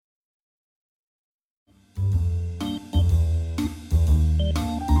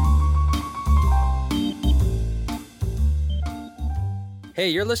Hey,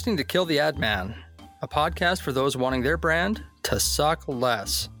 you're listening to Kill the Ad Man, a podcast for those wanting their brand to suck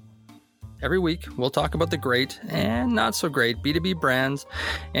less. Every week, we'll talk about the great and not so great B2B brands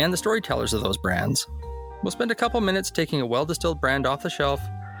and the storytellers of those brands. We'll spend a couple minutes taking a well-distilled brand off the shelf,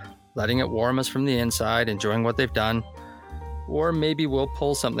 letting it warm us from the inside, enjoying what they've done, or maybe we'll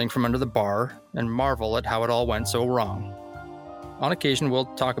pull something from under the bar and marvel at how it all went so wrong. On occasion, we'll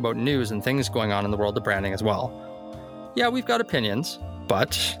talk about news and things going on in the world of branding as well. Yeah, we've got opinions,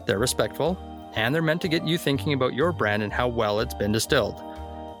 but they're respectful, and they're meant to get you thinking about your brand and how well it's been distilled.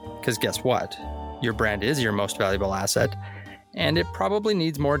 Because guess what? Your brand is your most valuable asset, and it probably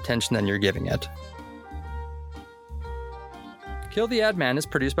needs more attention than you're giving it. Kill the Ad Man is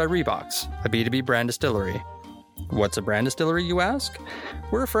produced by Reeboks, a B2B brand distillery. What's a brand distillery, you ask?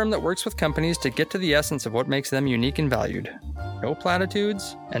 We're a firm that works with companies to get to the essence of what makes them unique and valued. No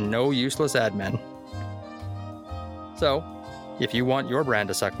platitudes and no useless ad men. So, if you want your brand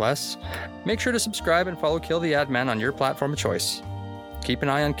to suck less, make sure to subscribe and follow Kill the Ad Man on your platform of choice. Keep an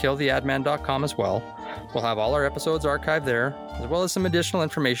eye on killtheadman.com as well. We'll have all our episodes archived there, as well as some additional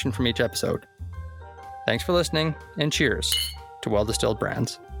information from each episode. Thanks for listening, and cheers to well-distilled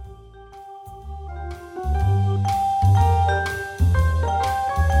brands.